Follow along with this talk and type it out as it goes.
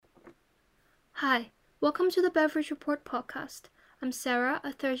Hi, welcome to the Beverage Report podcast. I'm Sarah,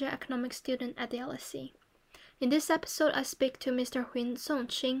 a third-year economics student at the LSE. In this episode, I speak to Mr. Huin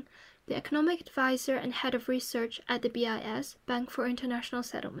Songqing, the economic advisor and head of research at the BIS, Bank for International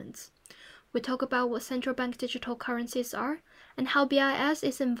Settlements. We talk about what central bank digital currencies are and how BIS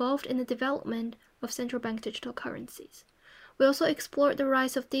is involved in the development of central bank digital currencies. We also explored the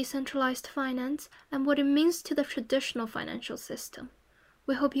rise of decentralized finance and what it means to the traditional financial system.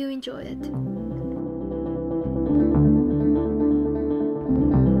 We hope you enjoy it.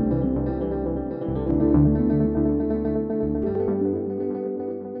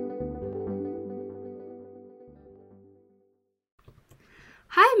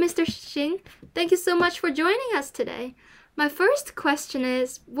 Hi, Mr. Xing. Thank you so much for joining us today. My first question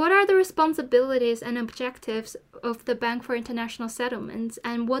is, what are the responsibilities and objectives of the Bank for International Settlements,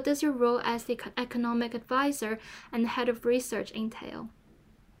 and what does your role as the economic advisor and head of research entail?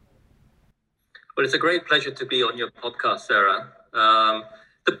 Well, it's a great pleasure to be on your podcast, Sarah.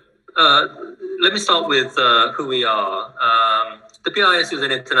 Let me start with who we are. The BIS is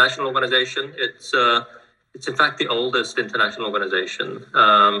an international organization. It's in fact the oldest international organization.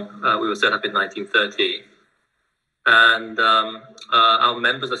 We were set up in 1930. And our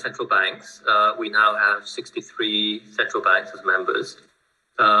members are central banks. We now have 63 central banks as members.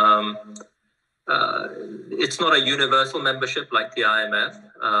 It's not a universal membership like the IMF,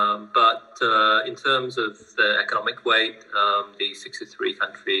 but in terms of the economic weight, the 63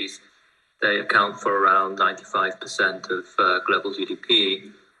 countries, they account for around 95% of global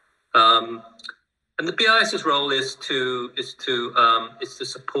GDP. And the BIS's role is to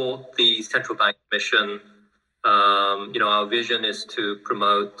support the central bank mission. Our vision is to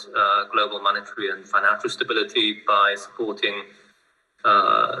promote global monetary and financial stability by supporting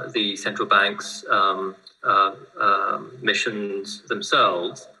the central banks' missions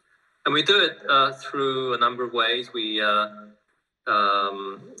themselves. And we do it through a number of ways. We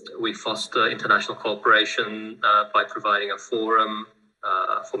foster international cooperation by providing a forum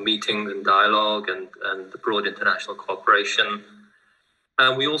for meetings and dialogue and the broad international cooperation.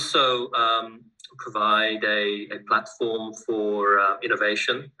 And we also provide a platform for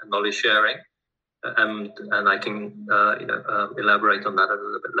innovation and knowledge sharing. And I can elaborate on that a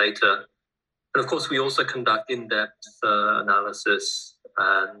little bit later. And of course, we also conduct in-depth analysis,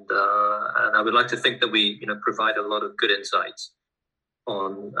 and I would like to think that we provide a lot of good insights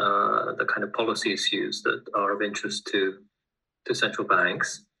on the kind of policy issues that are of interest to central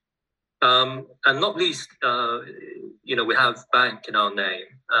banks. And not least, we have bank in our name,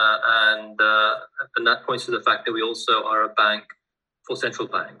 and that points to the fact that we also are a bank for central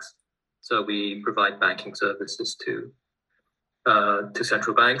banks. So we provide banking services to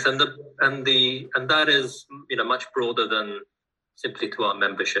central banks, and that is much broader than simply to our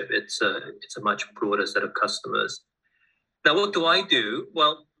membership. It's a much broader set of customers. Now, what do I do?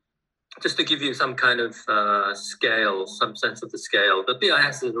 Well, just to give you some kind of scale, some sense of the scale, the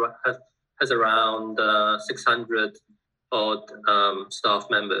BIS has around 600 odd staff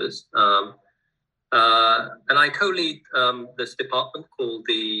members. And I co-lead this department called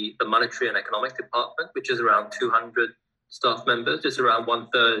the Monetary and Economic Department, which is around 200 staff members, just around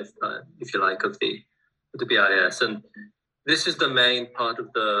 1/3, if you like, of the BIS. And this is the main part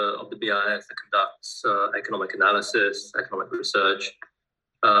of the BIS that conducts economic analysis, economic research.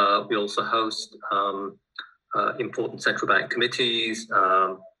 We also host important central bank committees,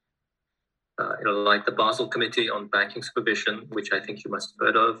 like the Basel Committee on Banking Supervision, which I think you must have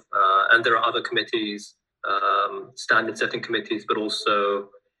heard of. And there are other committees, standard setting committees, but also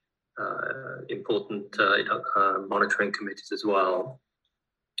important monitoring committees as well.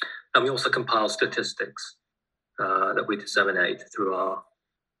 And we also compile statistics that we disseminate through our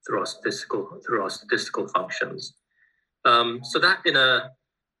statistical functions. So that in a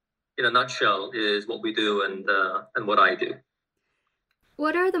nutshell is what we do and what I do.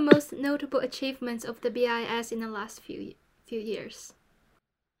 What are the most notable achievements of the BIS in the last few years?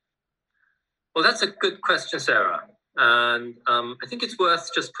 Well, that's a good question, Sarah. And I think it's worth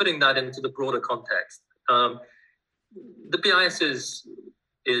just putting that into the broader context. The BIS is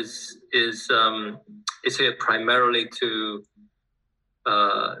here primarily to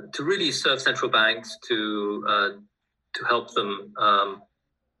really serve central banks to help them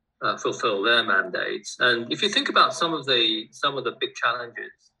fulfill their mandates. And if you think about some of the big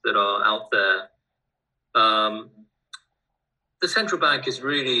challenges that are out there, the central bank is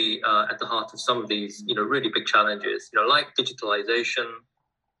really at the heart of some of these, really big challenges, like digitalization,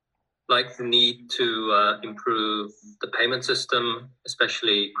 like the need to improve the payment system,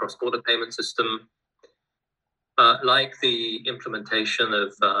 especially cross-border payment system, like the implementation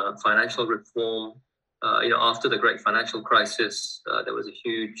of financial reform. After the great financial crisis, there was a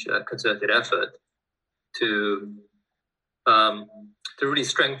huge concerted effort to really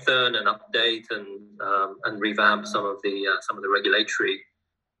strengthen and update and revamp some of the regulatory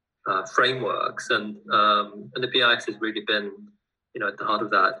frameworks, and the BIS has really been, at the heart of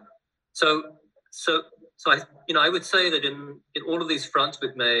that. So I would say that in all of these fronts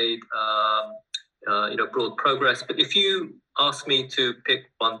we've made broad progress. But if you ask me to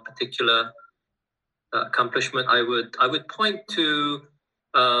pick one particular accomplishment, I would point to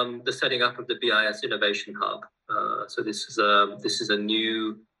the setting up of the BIS Innovation Hub. So this is a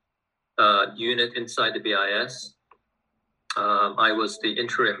new unit inside the BIS. I was the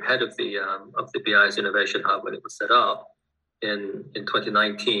interim head of the BIS Innovation Hub when it was set up in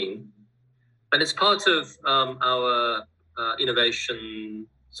 2019, and it's part of our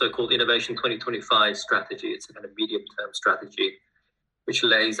so-called Innovation 2025 strategy. It's a kind of medium-term strategy which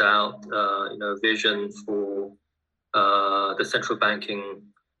lays out a vision for the central banking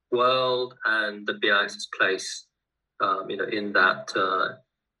world and the BIS's place in that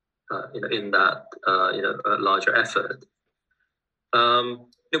larger effort.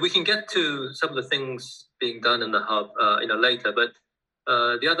 We can get to some of the things being done in the hub later, but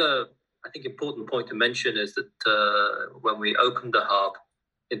the other, I think, important point to mention is that when we opened the hub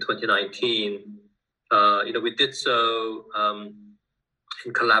in 2019, we did so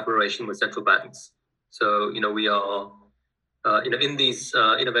in collaboration with central banks. So we are in these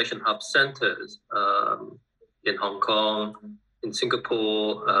innovation hub centers in Hong Kong, in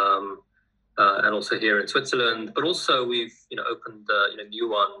Singapore, and also here in Switzerland. But also we've opened new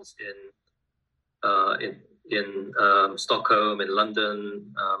ones in Stockholm, in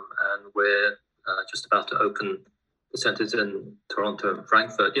London, and we're just about to open the centers in Toronto and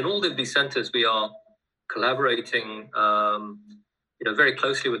Frankfurt. In all of these centers, we are collaborating, very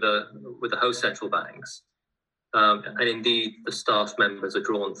closely with the host central banks, and indeed the staff members are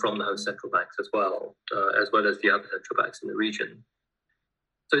drawn from the host central banks as well as the other central banks in the region.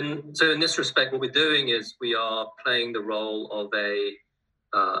 So in this respect, what we're doing is we are playing the role of a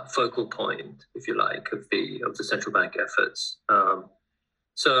focal point, if you like, of the central bank efforts. I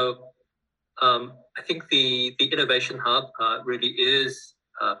think the Innovation Hub really is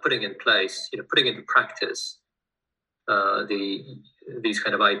putting in place, putting into practice these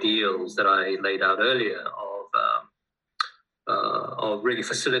kind of ideals that I laid out earlier of really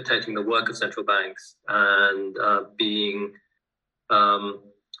facilitating the work of central banks and being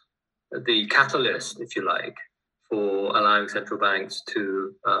the catalyst, if you like, for allowing central banks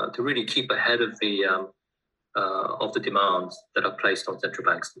to really keep ahead of the demands that are placed on central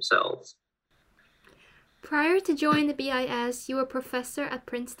banks themselves. Prior to joining the BIS, you were professor at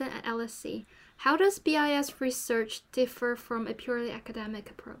Princeton at LSE. How does BIS research differ from a purely academic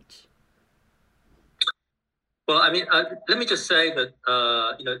approach? Well, I mean, let me just say that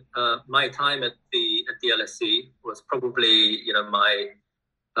my time at the LSE was probably my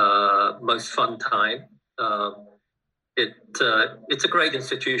most fun time. It's a great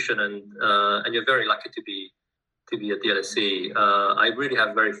institution, and you're very lucky to be at the LSE. I really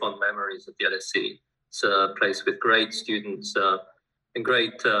have very fond memories of the LSE. It's a place with great students and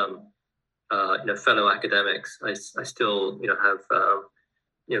great fellow academics. I still have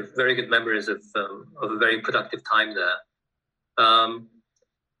very good memories of a very productive time there.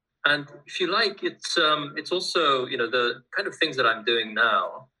 And if you like, it's also the kind of things that I'm doing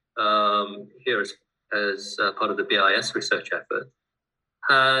now here as part of the BIS research effort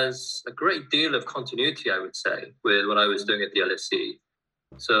has a great deal of continuity, I would say, with what I was doing at the LSE.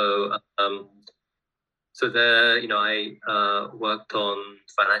 So there, I worked on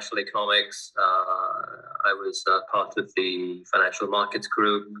financial economics. I was part of the financial markets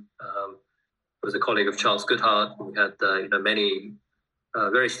group. I was a colleague of Charles Goodhart. We had many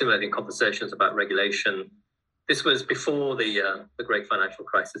very stimulating conversations about regulation. This was before the great financial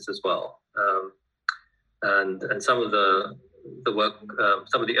crisis as well, and some of the work,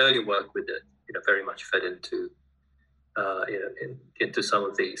 some of the earlier work we did, very much fed into some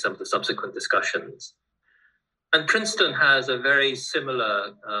of the subsequent discussions. And Princeton has a very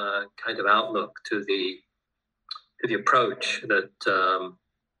similar kind of outlook to the approach that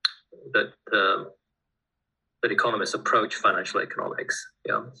economists approach financial economics.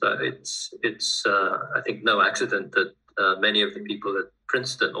 So it's I think no accident that many of the people at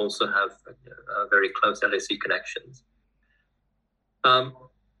Princeton also have very close LSE connections.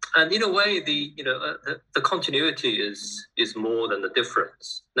 And in a way, the continuity is more than the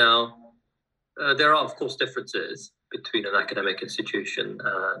difference. Now, there are, of course, differences between an academic institution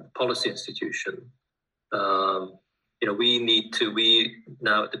and a policy institution. we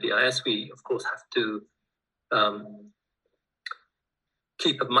now at the BIS, we of course have to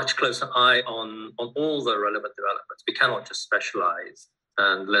keep a much closer eye on all the relevant developments. We cannot just specialize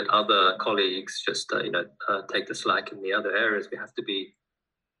and let other colleagues just take the slack in the other areas. We have to be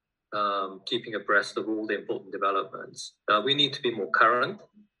keeping abreast of all the important developments. We need to be more current.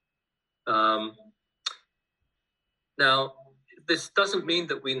 Now, this doesn't mean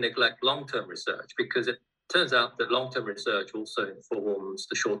that we neglect long-term research, because it turns out that long-term research also informs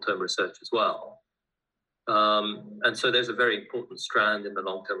the short-term research as well. And so there's a very important strand in the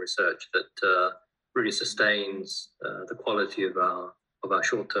long-term research that really sustains the quality of our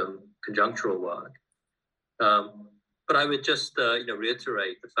short-term conjunctural work. But I would just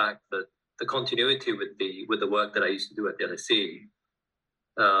reiterate the fact that the continuity with the work that I used to do at the LSE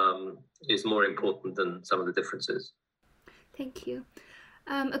is more important than some of the differences. Thank you.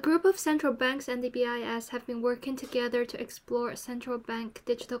 A group of central banks and the BIS have been working together to explore central bank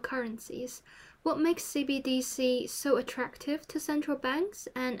digital currencies. What makes CBDC so attractive to central banks,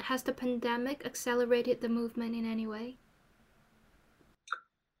 and has the pandemic accelerated the movement in any way?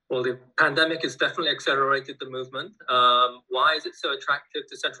 Well, the pandemic has definitely accelerated the movement. Why is it so attractive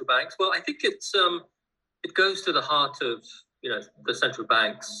to central banks? Well, I think it goes to the heart of the central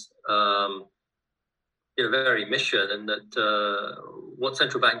banks' very mission, and that what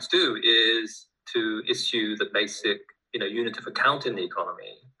central banks do is to issue the basic unit of account in the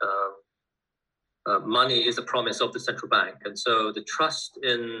economy. Money is a promise of the central bank, and so the trust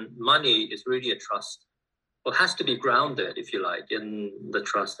in money is really a trust. Well, it has to be grounded, if you like, in the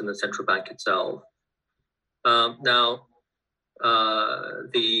trust in the central bank itself. Now,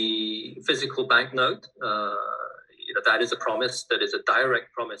 the physical banknote, that is a promise, that is a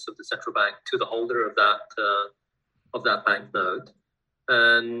direct promise of the central bank to the holder of that banknote.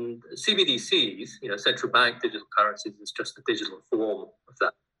 And CBDCs, central bank digital currencies, is just a digital form of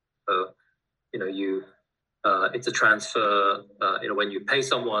that. So, it's a transfer. When you pay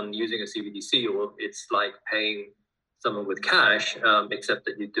someone using a CBDC, or it's like paying someone with cash, except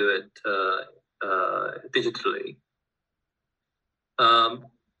that you do it digitally.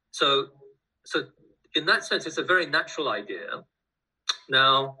 So in that sense, it's a very natural idea.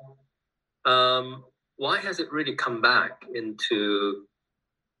 Now, why has it really come back into?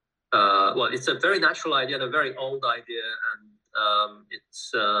 Well, it's a very natural idea and a very old idea, and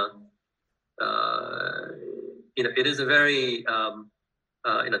it's. It is a very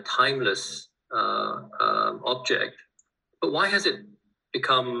timeless object. But why has it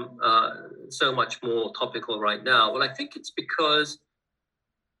become so much more topical right now? Well, I think it's because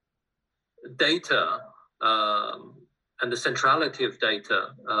data and the centrality of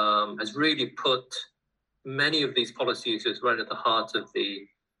data has really put many of these policy issues right at the heart of the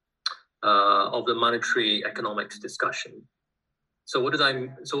monetary economics discussion. So what do I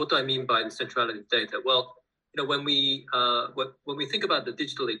mean by the centrality of data? Well, when we think about the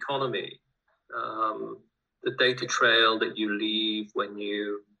digital economy, the data trail that you leave when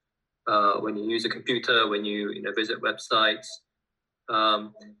you use a computer, when you visit websites,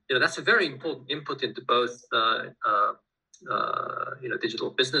 that's a very important input into both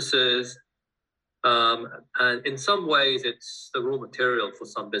digital businesses, and in some ways it's the raw material for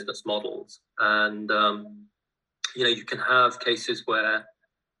some business models. And you can have cases where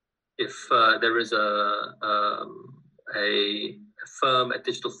if there is a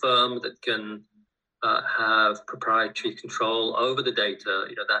digital firm that can have proprietary control over the data,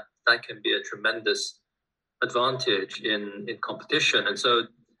 that can be a tremendous advantage in competition. And so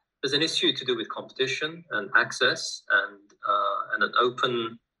there's an issue to do with competition and access and an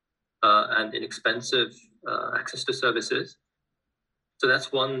open and inexpensive access to services. So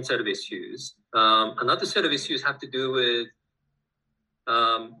that's one set of issues. Another set of issues have to do with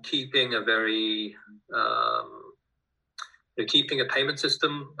keeping a payment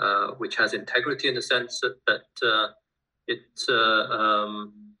system which has integrity, in the sense that it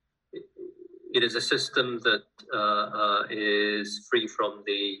is a system that is free from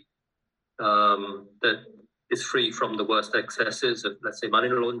the worst excesses of, let's say, money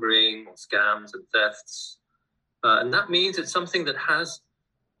laundering or scams and thefts. And that means it's something that has,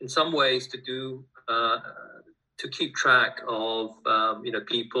 in some ways, to do to keep track of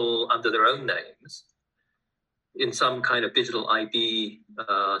people under their own names in some kind of digital ID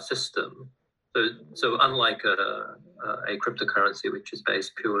system. So unlike a cryptocurrency, which is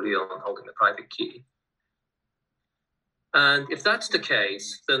based purely on holding the private key. And if that's the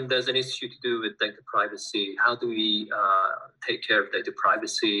case, then there's an issue to do with data privacy. How do we take care of data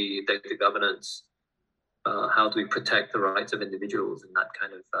privacy, data governance? How do we protect the rights of individuals in that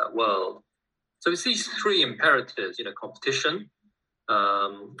kind of world? So it's these three imperatives, competition,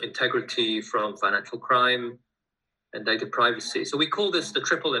 integrity from financial crime, and data privacy. So we call this the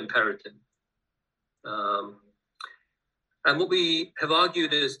triple imperative. And what we have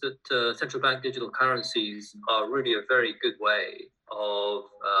argued is that central bank digital currencies are really a very good way of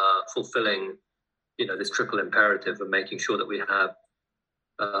fulfilling, this triple imperative of making sure that we have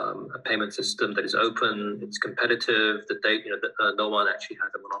a payment system that is open, it's competitive, that no one actually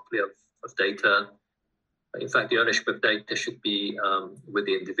has a monopoly of data. In fact, the ownership of data should be with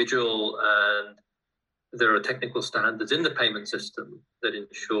the individual, and there are technical standards in the payment system that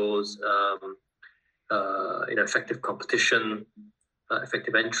ensures effective competition,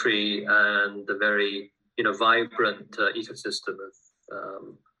 effective entry, and a very vibrant ecosystem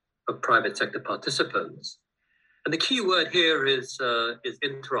of private sector participants. And the key word here is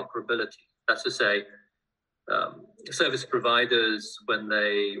interoperability. That's to say, service providers, when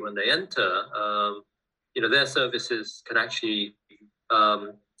they enter, their services can actually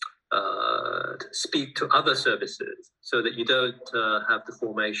speak to other services, so that you don't have the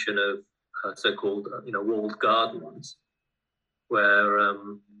formation of so-called walled gardens, where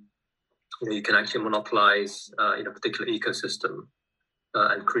you can actually monopolize a particular ecosystem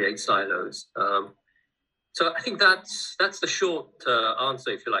and create silos. So I think that's the short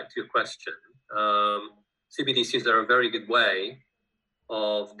answer, if you like, to your question. CBDCs are a very good way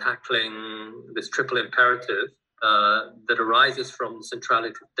of tackling this triple imperative that arises from the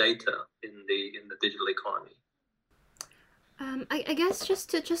centrality of data in the digital economy. I guess just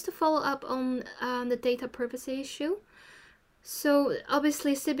to follow up on the data privacy issue. So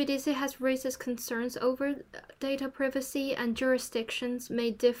obviously CBDC has raised its concerns over data privacy, and jurisdictions may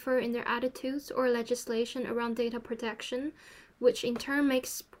differ in their attitudes or legislation around data protection, which in turn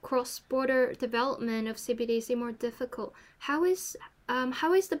makes cross-border development of CBDC more difficult. How is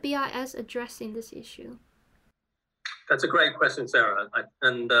the BIS addressing this issue? That's a great question, Sarah, I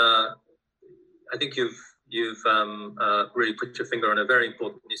think you've really put your finger on a very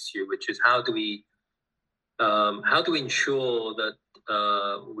important issue, which is how do we ensure that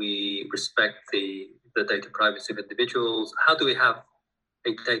we respect the data privacy of individuals? How do we have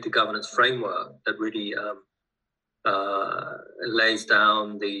a data governance framework that really lays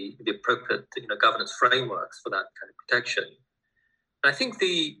down the appropriate governance frameworks for that kind of protection? And I think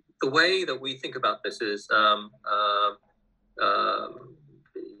the way that we think about this is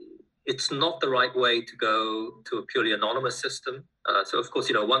it's not the right way to go to a purely anonymous system. So of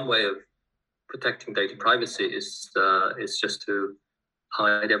course, one way of protecting data privacy is just to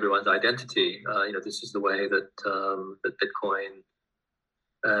hide everyone's identity. This is the way that Bitcoin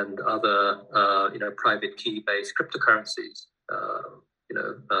and other private key-based cryptocurrencies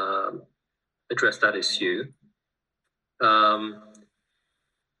address that issue.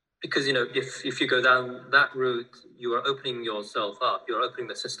 Because if you go down that route, you are opening yourself up. You're opening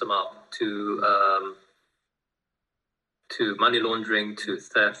the system up to money laundering, to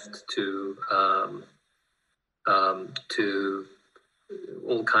theft, to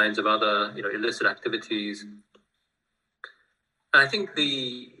all kinds of other illicit activities. And I think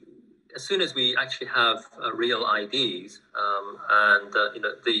as soon as we actually have real IDs, and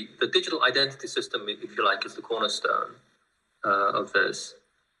the digital identity system, if you like, is the cornerstone of this.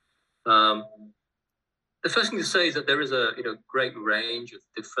 The first thing to say is that there is a great range of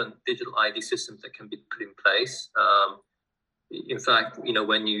different digital ID systems that can be put in place. In fact,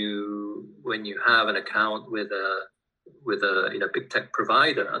 when you have an account with a big tech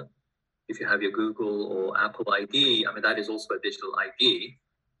provider, if you have your Google or Apple ID, that is also a digital ID.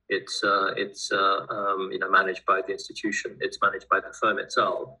 It's managed by the institution. It's managed by the firm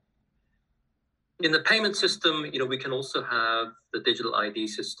itself. In the payment system, we can also have the digital ID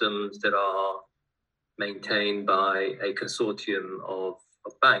systems that are maintained by a consortium of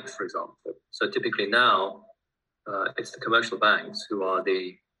banks, for example. So typically now, it's the commercial banks who are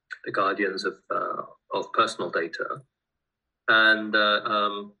the guardians of personal data. And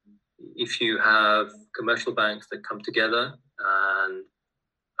if you have commercial banks that come together and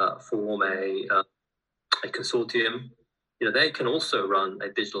form a consortium, they can also run a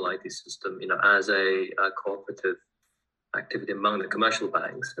digital ID system, as a cooperative activity among the commercial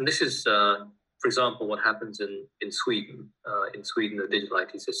banks. And this is, for example, what happens in Sweden. In Sweden, the digital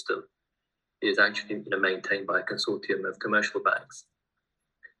ID system is actually maintained by a consortium of commercial banks.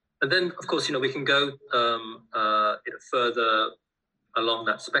 And then, of course, we can go further along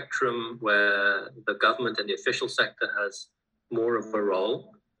that spectrum where the government and the official sector has more of a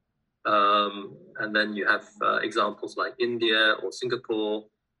role. And then you have examples like India or Singapore,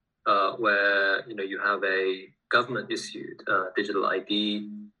 where you have a government-issued digital ID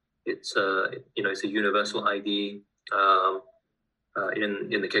it's a universal ID.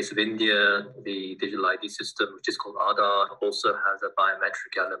 In the case of India, the digital ID system, which is called Aadhaar, also has a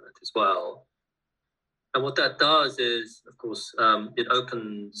biometric element as well. And what that does is, of course, it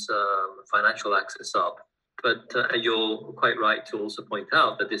opens financial access up. But you're quite right to also point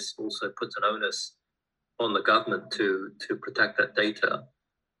out that this also puts an onus on the government to protect that data.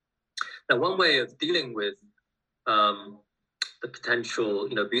 Now, one way of dealing with the potential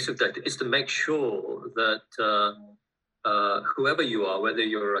abuse of data is to make sure that whoever you are, whether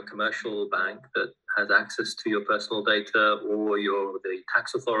you're a commercial bank that has access to your personal data, or you're the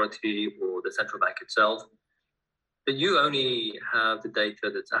tax authority or the central bank itself, that you only have the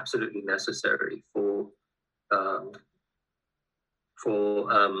data that's absolutely necessary for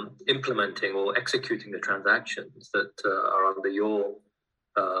implementing or executing the transactions that are under your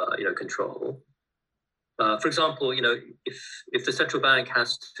control. For example, if the central bank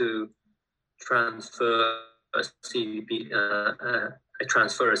has to transfer a CBDC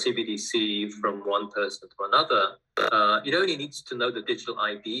from one person to another, it only needs to know the digital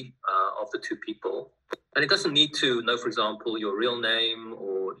ID of the two people, and it doesn't need to know, for example, your real name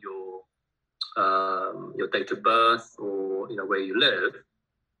or your date of birth or where you live,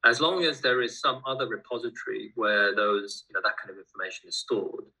 as long as there is some other repository where those that kind of information is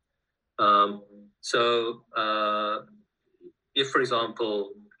stored. So if, for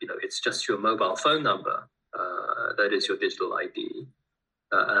example, it's just your mobile phone number that is your digital ID,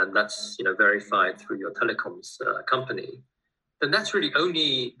 and that's verified through your telecoms company, then that's really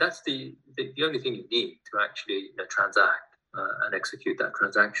that's the only thing you need to actually transact and execute that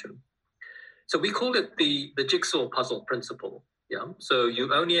transaction. So we call it the jigsaw puzzle principle. Yeah. So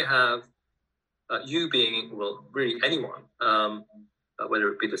you only have you being, well, really anyone, whether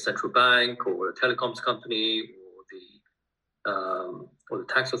it be the central bank or a telecoms company or the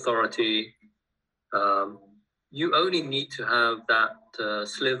tax authority. You only need to have that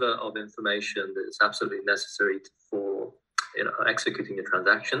sliver of information that is absolutely necessary for executing a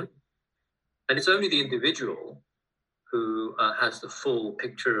transaction, and it's only the individual who has the full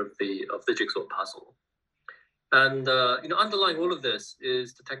picture of the jigsaw puzzle. And underlying all of this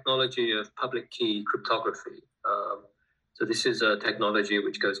is the technology of public key cryptography. So this is a technology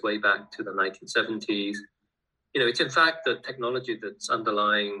which goes way back to the 1970s. It's in fact the technology that's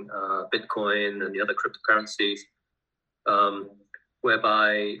underlying Bitcoin and the other cryptocurrencies,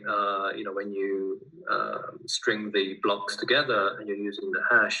 whereby when you string the blocks together and you're using the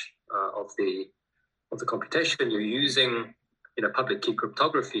hash of the computation, you're using public key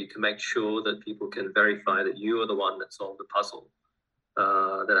cryptography to make sure that people can verify that you are the one that solved the puzzle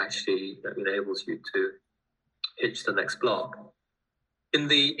that actually enables you to hitch the next block. In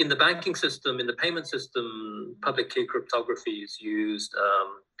the banking system, in the payment system, public key cryptography is used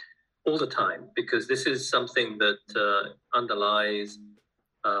all the time, because this is something that underlies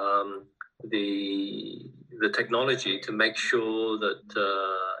the technology to make sure that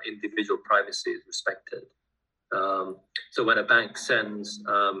individual privacy is respected. So when a bank sends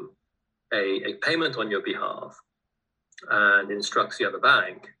a payment on your behalf and instructs the other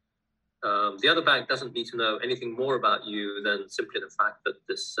bank doesn't need to know anything more about you than simply the fact that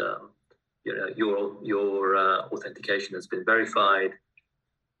this, your authentication has been verified,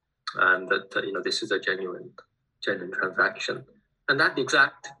 and that this is a genuine transaction. And that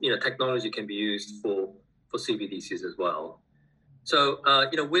exact technology can be used for CBDCs as well. So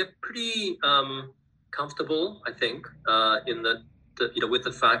we're pretty comfortable, I think, in with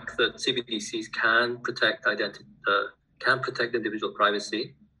the fact that CBDCs can protect individual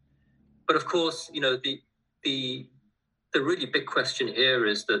privacy. But of course, the really big question here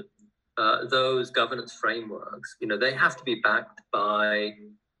is that those governance frameworks, they have to be backed by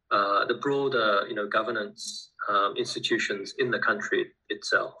the broader, governance institutions in the country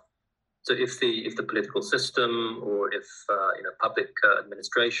itself. So if the political system or if public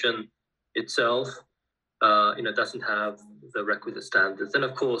administration itself, doesn't have the requisite standards, then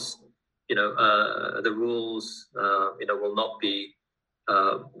of course, the rules, will not be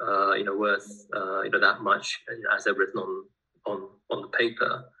worth that much as they're written on the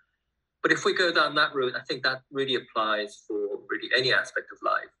paper. But if we go down that route, I think that really applies for really any aspect of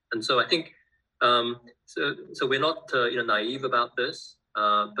life. And so I think so we're not naive about this,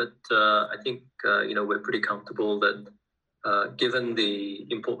 but I think we're pretty comfortable that given the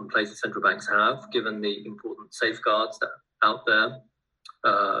important place that central banks have, given the important safeguards that are out there,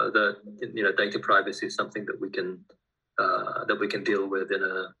 that data privacy is something that we can deal with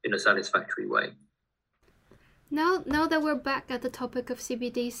in a satisfactory way. Now that we're back at the topic of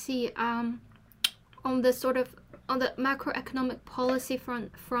CBDC, on the sort of on the macroeconomic policy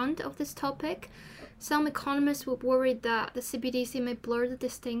front of this topic, some economists would worry that the CBDC may blur the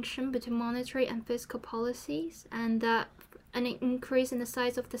distinction between monetary and fiscal policies, and that an increase in the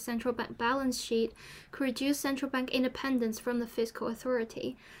size of the central bank balance sheet could reduce central bank independence from the fiscal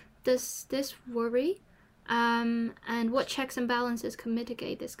authority. Does this worry? And what checks and balances could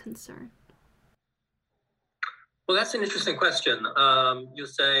mitigate this concern? Well, that's an interesting question. You're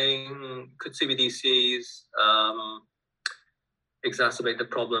saying, could CBDCs exacerbate the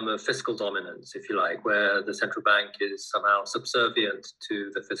problem of fiscal dominance, if you like, where the central bank is somehow subservient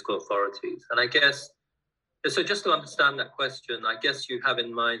to the fiscal authorities? And I guess, so just to understand that question, I guess you have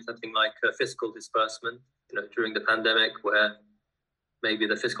in mind something like a fiscal disbursement, during the pandemic, where maybe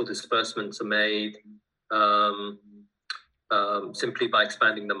the fiscal disbursements are made simply by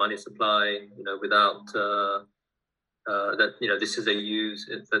expanding the money supply, without that this is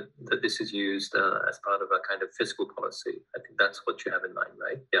this is used as part of a kind of fiscal policy. I think that's what you have in mind,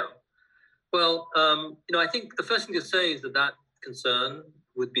 right? Yeah. Well, I think the first thing to say is that concern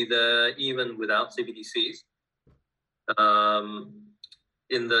would be there even without CBDCs.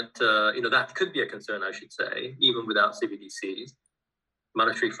 In that that could be a concern, I should say, even without CBDCs.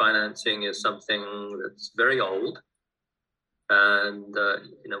 Monetary financing is something that's very old. And,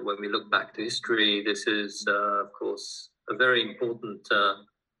 when we look back to history, this is, of course, a very important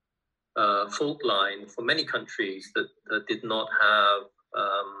fault line for many countries that did not have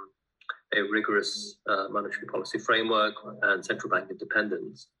a rigorous monetary policy framework and central bank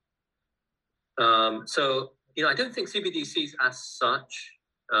independence. So, I don't think CBDCs as such,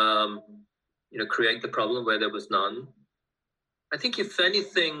 create the problem where there was none. I think if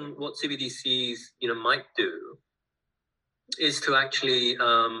anything, what CBDCs, might do is to actually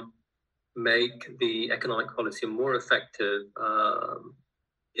make the economic policy more effective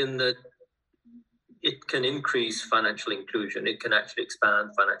in that it can increase financial inclusion. It can actually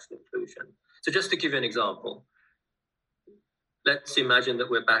expand financial inclusion. So just to give you an example, let's imagine that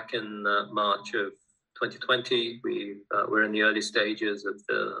we're back in March of 2020. We're in the early stages of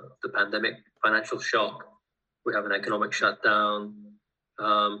the pandemic financial shock. We have an economic shutdown.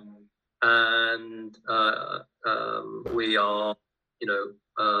 And we are,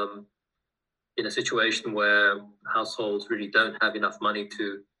 in a situation where households really don't have enough money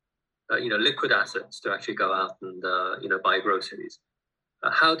to, liquid assets to actually go out and, buy groceries.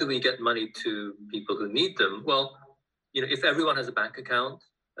 How do we get money to people who need them? Well, if everyone has a bank account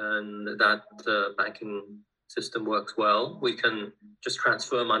and that banking system works well, we can just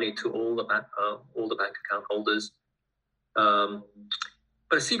transfer money to all the bank account holders.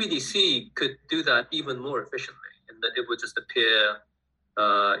 But a CBDC could do that even more efficiently, in that it would just appear,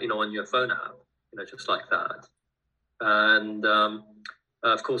 on your phone app, just like that. And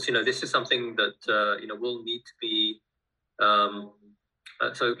of course, this is something that will need to be.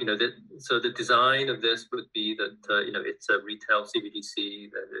 So the design of this would be that it's a retail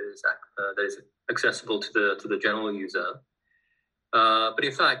CBDC that is accessible to the general user. But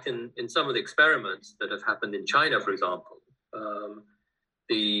in fact, in some of the experiments that have happened in China, for example.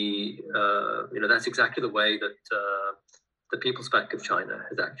 That's exactly the way that the People's Bank of China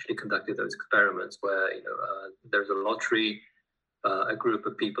has actually conducted those experiments, where there's a lottery, a group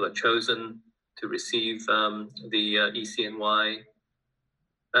of people are chosen to receive the ECNY,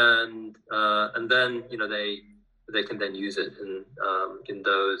 and then they can then use it in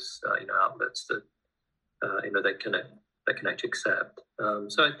those outlets that they can actually accept.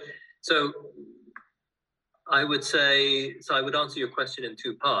 So I would say, I would answer your question in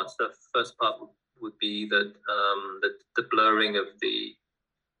two parts. The first part would be that the blurring of the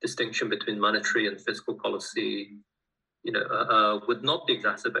distinction between monetary and fiscal policy, would not be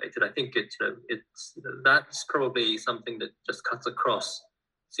exacerbated. I think that's probably something that just cuts across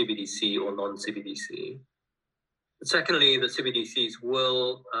CBDC or non-CBDC. Secondly, the CBDCs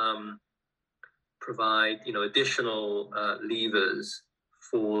will provide, additional levers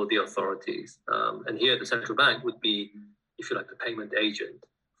for the authorities, and here the central bank would be, if you like, the payment agent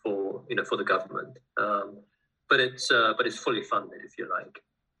for the government. But it's fully funded, if you like.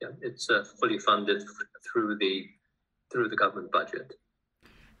 Yeah, it's fully funded through the government budget.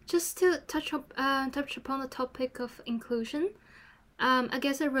 Just to touch upon the topic of inclusion, I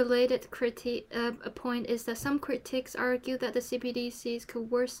guess a related point is that some critics argue that the CBDCs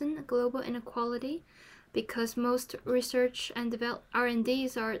could worsen global inequality, because most research and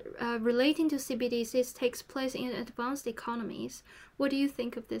R&Ds are relating to CBDCs takes place in advanced economies. What do you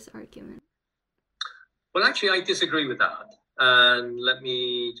think of this argument? Well, actually, I disagree with that, and let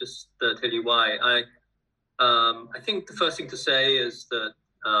me just tell you why. I think the first thing to say is that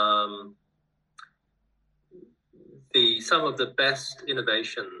some of the best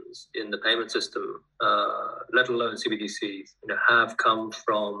innovations in the payment system, let alone CBDCs, have come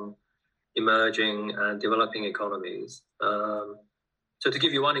from emerging and developing economies. So to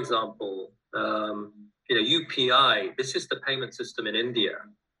give you one example, UPI, this is the payment system in India.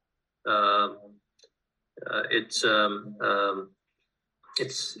 It's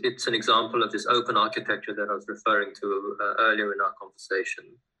an example of this open architecture that I was referring to earlier in our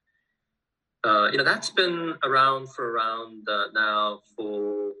conversation. That's been around now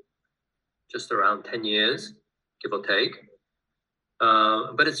for just around 10 years, give or take.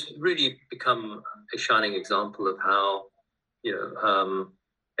 But it's really become a shining example of how,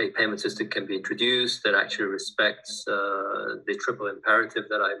 a payment system can be introduced that actually respects the triple imperative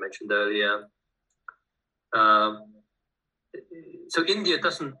that I mentioned earlier. So India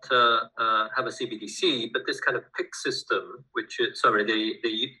doesn't have a CBDC, but this kind of PIX system,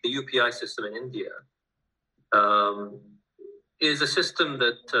 the UPI system in India, is a system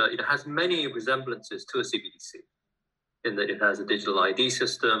that has many resemblances to a CBDC, in that it has a digital ID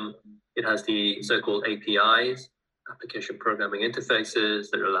system, it has the so-called APIs, application programming interfaces,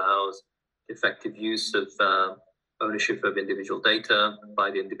 that allows effective use of ownership of individual data by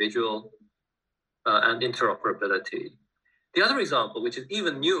the individual, and interoperability. The other example, which is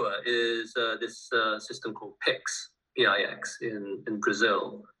even newer, is this system called PIX, PIX, in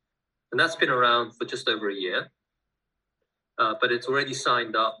Brazil. And that's been around for just over a year, but it's already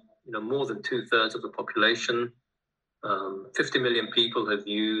signed up more than 2/3 of the population. 50 million people have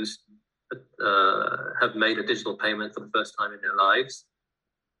made a digital payment for the first time in their lives.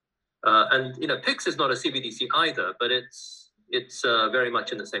 And PIX is not a CBDC either, but it's very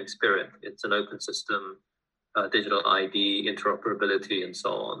much in the same spirit. It's an open system, digital ID, interoperability, and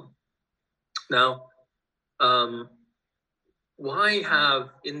so on. Now, why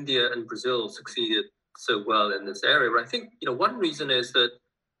have India and Brazil succeeded so well in this area? Well, I think one reason is that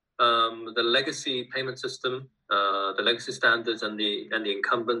the legacy payment system, the legacy standards, and the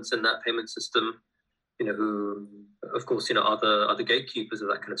incumbents in that payment system, who, of course, are the gatekeepers of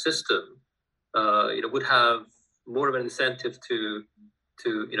that kind of system, would have more of an incentive to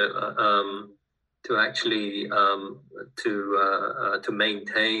actually to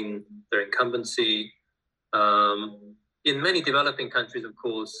maintain their incumbency. In many developing countries, of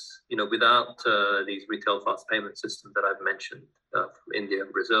course, without these retail fast payment systems that I've mentioned from India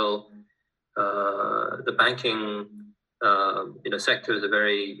and Brazil, the banking sector is a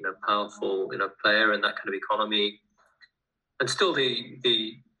very powerful power in that kind of economy, and still the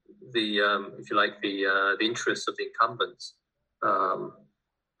if you like the interests of the incumbents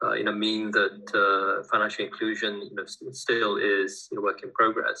mean that financial inclusion still is a work in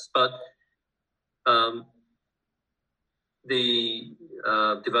progress. But the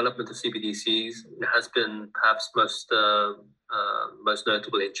development of CBDCs has been perhaps most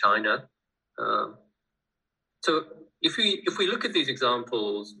notable in China. So if we look at these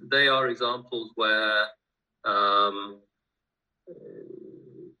examples, they are examples where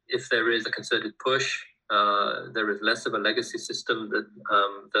if there is a concerted push, there is less of a legacy system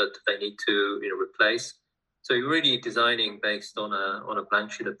that they need to replace. So you're really designing based on a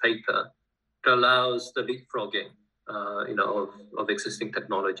blank sheet of paper that allows the leapfrogging of existing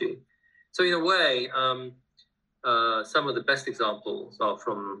technology. So in a way, some of the best examples are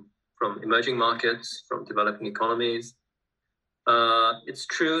from emerging markets, from developing economies. It's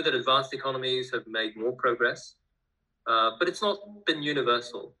true that advanced economies have made more progress, but it's not been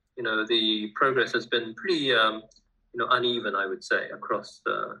universal. The progress has been pretty uneven, I would say, across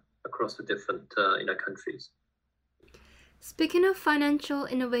the different countries. Speaking of financial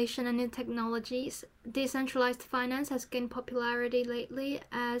innovation and new technologies, decentralized finance has gained popularity lately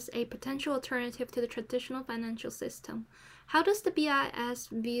as a potential alternative to the traditional financial system. How does the BIS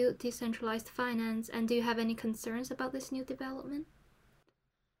view decentralized finance, and do you have any concerns about this new development?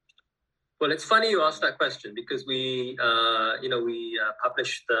 Well, it's funny you asked that question, because we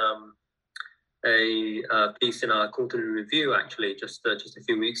published a piece in our quarterly review, actually, just a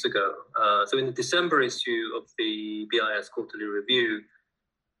few weeks ago. So in the December issue of the BIS quarterly review,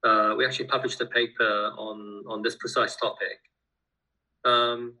 we actually published a paper on this precise topic.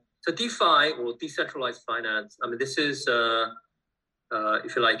 So DeFi, or decentralized finance, this is,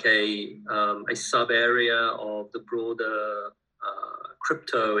 if you like, a sub area of the broader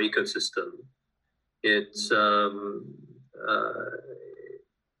crypto ecosystem. It's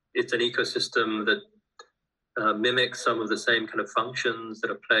an ecosystem that mimics some of the same kind of functions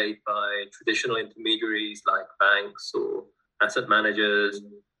that are played by traditional intermediaries like banks or asset managers,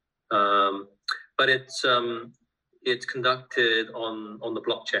 but it's conducted on the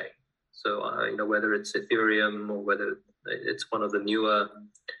blockchain. So whether it's Ethereum or whether it's one of the newer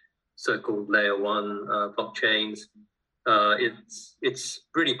so-called layer one blockchains, it's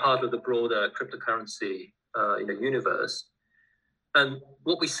really part of the broader cryptocurrency universe. And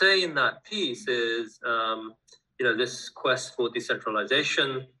what we say in that piece is, this quest for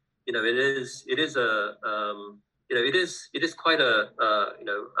decentralization, it is quite a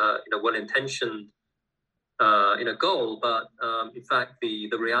well-intentioned goal, but in fact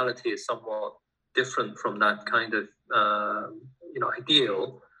the reality is somewhat different from that kind of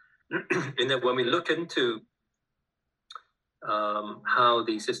ideal. In that when we look into how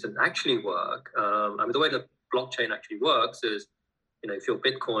these systems actually work, the way the blockchain actually works is, if you're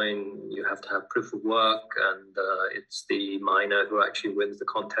Bitcoin, you have to have proof of work, and it's the miner who actually wins the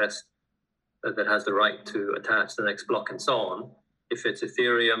contest that has the right to attach the next block and so on. If it's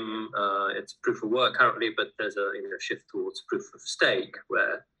Ethereum, it's proof of work currently, but there's a shift towards proof of stake,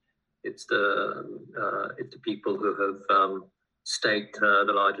 where it's the people who have staked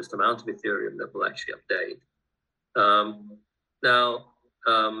the largest amount of Ethereum that will actually update.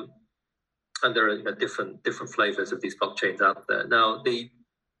 And there are different flavors of these blockchains out there. Now,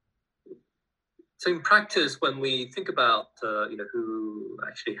 so in practice, when we think about who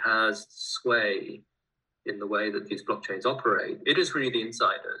actually has sway in the way that these blockchains operate, it is really the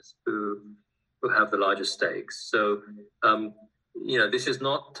insiders who have the largest stakes. So this is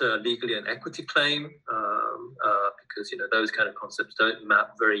not legally an equity claim, because those kind of concepts don't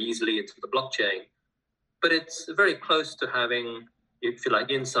map very easily into the blockchain, but it's very close to having, if you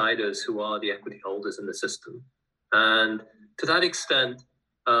like, insiders who are the equity holders in the system. And to that extent,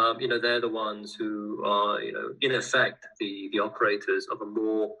 they're the ones who are, in effect, the operators of a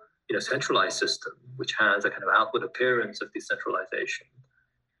more, centralized system, which has a kind of outward appearance of decentralization.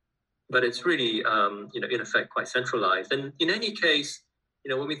 But it's really, in effect, quite centralized. And in any case,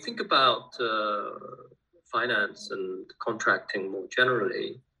 when we think about finance and contracting more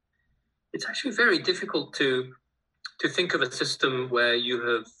generally, it's actually very difficult to think of a system where you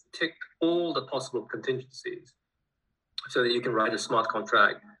have ticked all the possible contingencies so that you can write a smart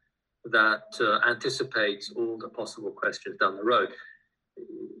contract that anticipates all the possible questions down the road.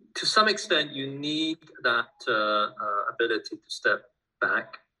 To some extent, you need that ability to step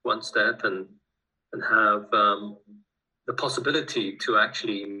back one step and have the possibility to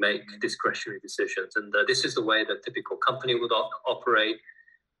actually make discretionary decisions. And this is the way that typical company would operate,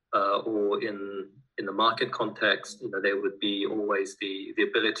 or in the market context, there would be always the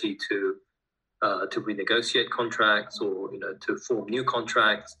ability to renegotiate contracts or to form new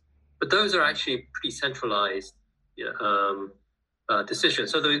contracts. But those are actually pretty centralized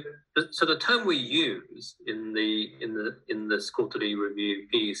decisions. So the term we use in this quarterly review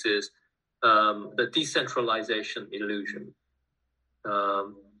piece is the decentralization illusion.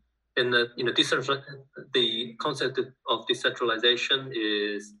 The concept of decentralization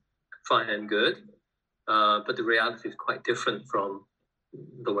is fine and good, but the reality is quite different from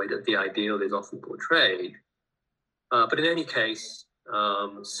the way that the ideal is often portrayed. But in any case,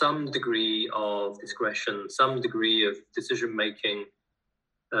 some degree of discretion, some degree of decision-making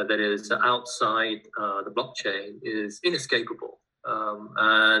that is outside the blockchain is inescapable.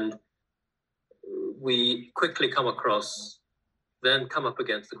 And we quickly come up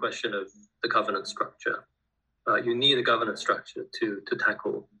against the question of the governance structure. You need a governance structure to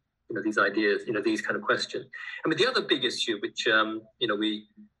tackle these ideas, these kind of questions. The other big issue, which we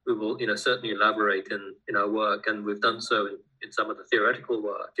will certainly elaborate in our work, and we've done so in some of the theoretical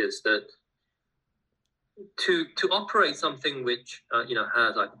work, is that to operate something which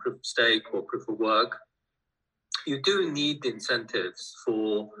has like proof of stake or proof of work, you do need the incentives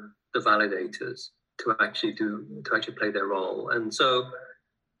for the validators to actually play their role. And so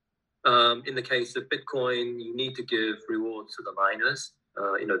in the case of Bitcoin, you need to give rewards to the miners.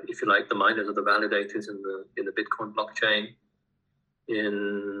 If you like, the miners are the validators in the Bitcoin blockchain.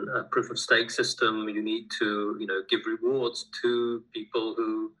 In a proof of stake system, you need to give rewards to people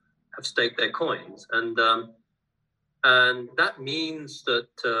who have staked their coins, and that means that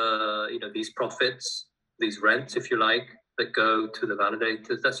these profits, these rents, if you like, that go to the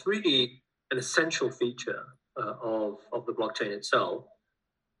validators, that's really an essential feature of the blockchain itself.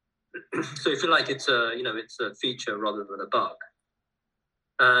 So if you like, it's a feature rather than a bug.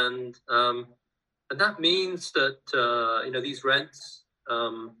 And that means that these rents,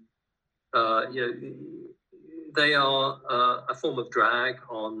 they are a form of drag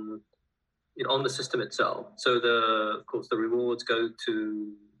on the system itself. So of course the rewards go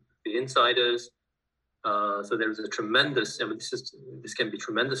to the insiders. So there is a tremendous. This can be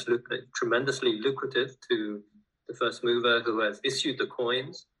tremendously lucrative to the first mover who has issued the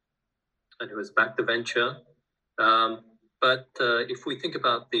coins. and who has backed the venture. But if we think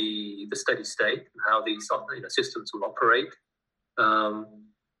about the steady state and how these systems will operate,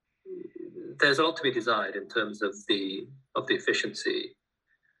 there's a lot to be desired in terms of the efficiency.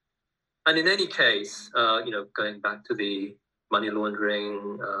 And in any case, going back to the money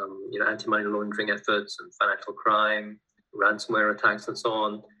laundering, anti-money laundering efforts and financial crime, ransomware attacks, and so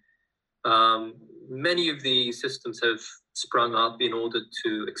on, many of these systems have sprung up in order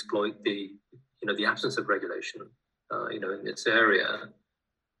to exploit the absence of regulation, in this area.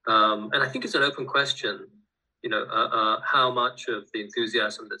 And I think it's an open question, how much of the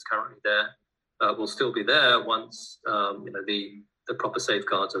enthusiasm that's currently there will still be there once, the proper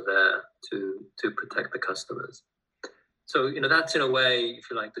safeguards are there to protect the customers. So, that's in a way, if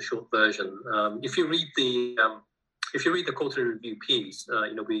you like, the short version. If you read the quarterly review piece,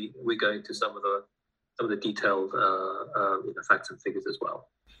 we go into some of the detailed facts and figures as well.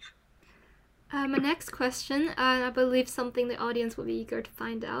 My next question, I believe something the audience will be eager to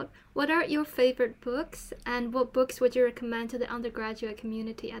find out. What are your favorite books, and what books would you recommend to the undergraduate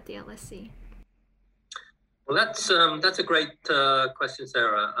community at the LSE? Well, that's a great question,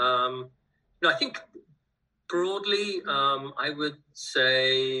 Sarah. I think broadly, I would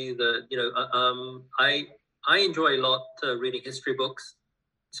say that I enjoy a lot reading history books,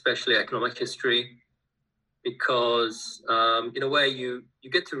 especially economic history, because in a way you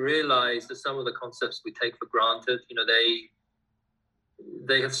get to realize that some of the concepts we take for granted,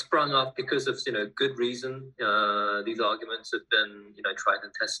 they have sprung up because of good reason. These arguments have been tried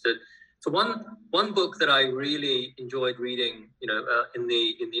and tested. So one book that I really enjoyed reading, in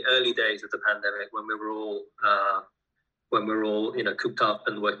the early days of the pandemic, when we were all cooped up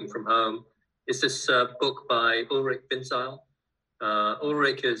and working from home, is this book by Ulrich Binzeil.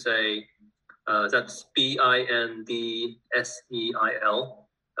 Ulrich is that's Bindseil.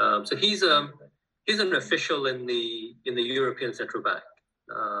 So he's an official in the European Central Bank,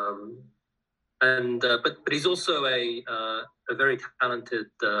 but he's also a very talented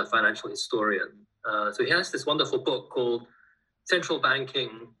financial historian. So he has this wonderful book called Central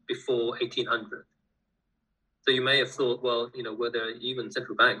Banking Before 1800. So you may have thought, well, were there even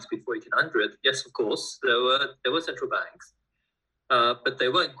central banks before 1800? Yes, of course, there were central banks. But they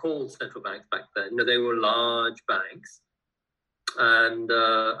weren't called central banks back then. They were large banks, and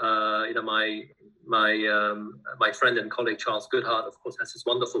my friend and colleague Charles Goodhart, of course, has this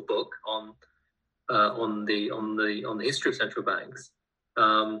wonderful book on the history of central banks.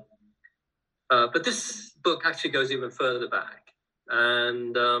 But this book actually goes even further back,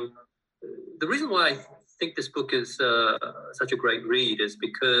 and the reason why I think this book is such a great read is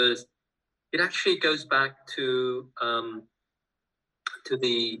because it actually goes back to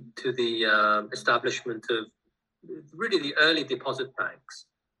the establishment of really the early deposit banks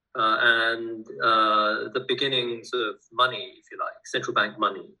and the beginnings of money, if you like, central bank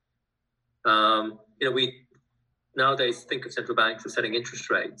money. We nowadays think of central banks as setting interest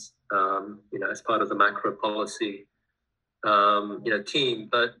rates, as part of the macro policy, team.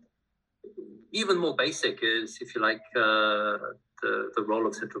 But even more basic is, if you like, the role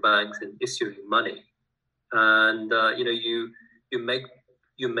of central banks in issuing money, and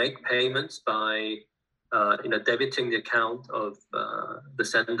you make payments by debiting the account of the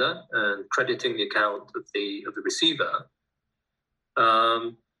sender and crediting the account of the receiver,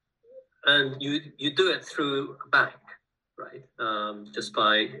 and you do it through a bank, right? Just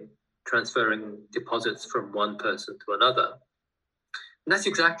by transferring deposits from one person to another. And that's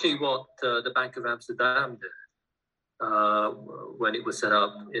exactly what the Bank of Amsterdam did when it was set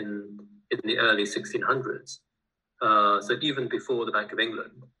up in the early 1600s. So even before the Bank of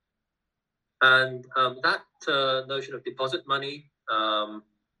England. And that notion of deposit money,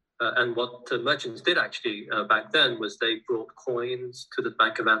 and what merchants did actually back then was they brought coins to the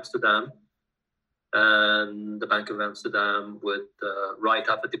Bank of Amsterdam, and the Bank of Amsterdam would write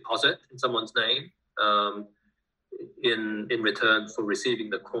up a deposit in someone's name in return for receiving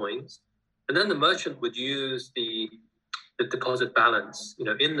the coins. And then the merchant would use the deposit balance,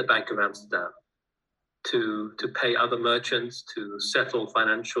 in the Bank of Amsterdam to pay other merchants, to settle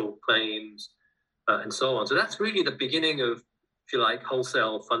financial claims, and so on. So that's really the beginning of, if you like,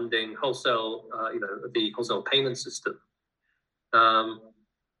 wholesale funding, the wholesale payment system.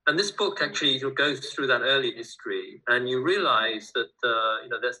 And this book actually goes through that early history, and you realize that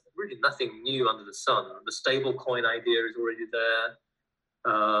there's really nothing new under the sun. The stable coin idea is already there.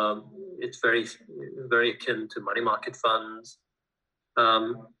 It's very, very akin to money market funds.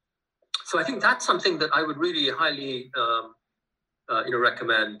 So I think that's something that I would really highly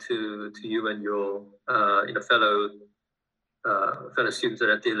recommend to you and your fellow fellow students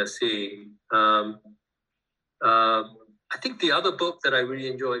at the LSE. I think the other book that I really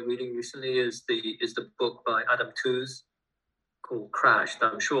enjoyed reading recently is the book by Adam Tooze called Crashed.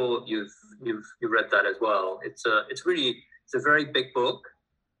 I'm sure you've read that as well. It's a very big book,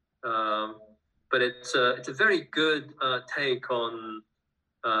 but it's a very good take on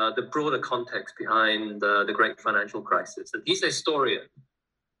the broader context behind the great financial crisis. And he's a historian,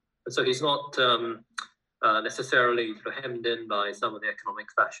 and so he's not necessarily sort of hemmed in by some of the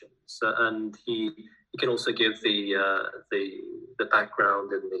economic fashions, and he can also give the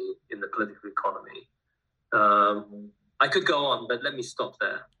background in the political economy. I could go on, but let me stop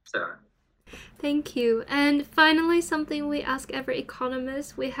there, Sarah. Thank you. And finally, something we ask every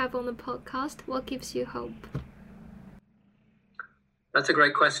economist we have on the podcast: what gives you hope? That's a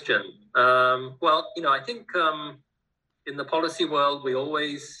great question. Well, I think in the policy world we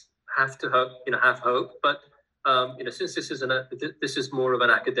always have to have hope, but since this is more of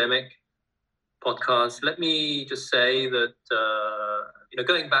an academic podcast, let me just say that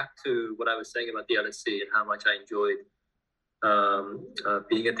going back to what I was saying about the LSE and how much I enjoyed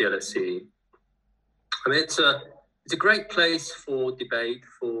being at the LSE. I mean, it's a great place for debate,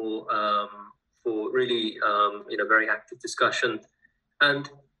 for really very active discussion, and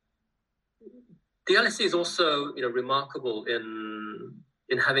the LSE is also remarkable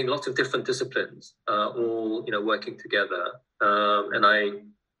in having lots of different disciplines all working together. And I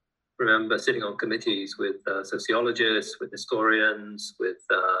remember sitting on committees with sociologists, with historians, with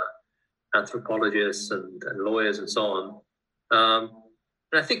anthropologists and lawyers and so on.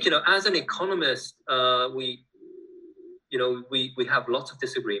 And I think as an economist, we have lots of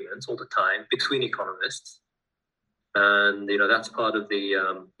disagreements all the time between economists, and that's part of the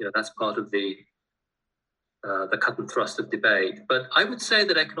cut and thrust of debate. But I would say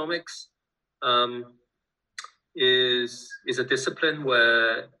that economics is a discipline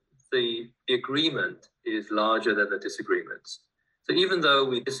where the agreement is larger than the disagreements. So even though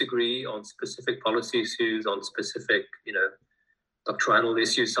we disagree on specific policy issues, on specific doctrinal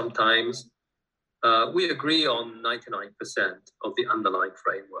issues sometimes, we agree on 99% of the underlying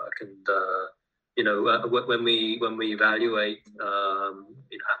framework. And when we evaluate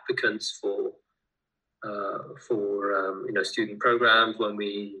applicants for student programs, when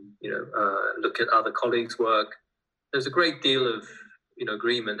we look at other colleagues' work, there's a great deal of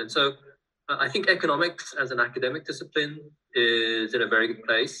agreement. And so I think economics as an academic discipline is in a very good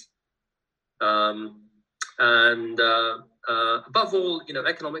place. And above all,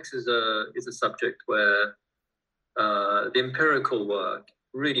 economics is a subject where the empirical work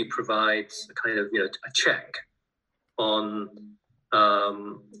really provides a kind of a check on,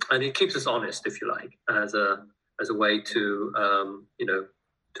 and it keeps us honest, if you like, as a way to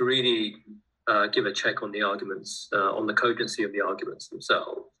to really give a check on the arguments, on the cogency of the arguments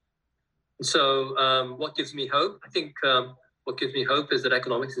themselves. And so, what gives me hope? I think what gives me hope is that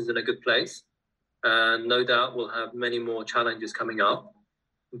economics is in a good place. And no doubt we'll have many more challenges coming up,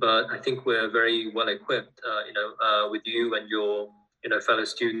 but I think we're very well equipped, with you and your, fellow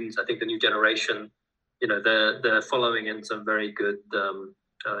students. I think the new generation, they're following in some very good,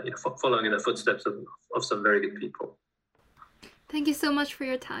 following in the footsteps of some very good people. Thank you so much for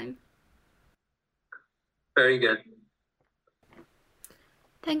your time. Very good.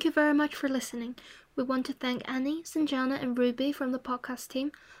 Thank you very much for listening. We want to thank Annie, Sanjana, and Ruby from the podcast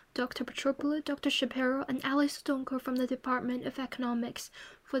team, Dr. Petropoulou, Dr. Shapiro, and Alice Stonko from the Department of Economics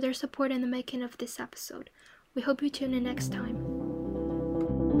for their support in the making of this episode. We hope you tune in next time.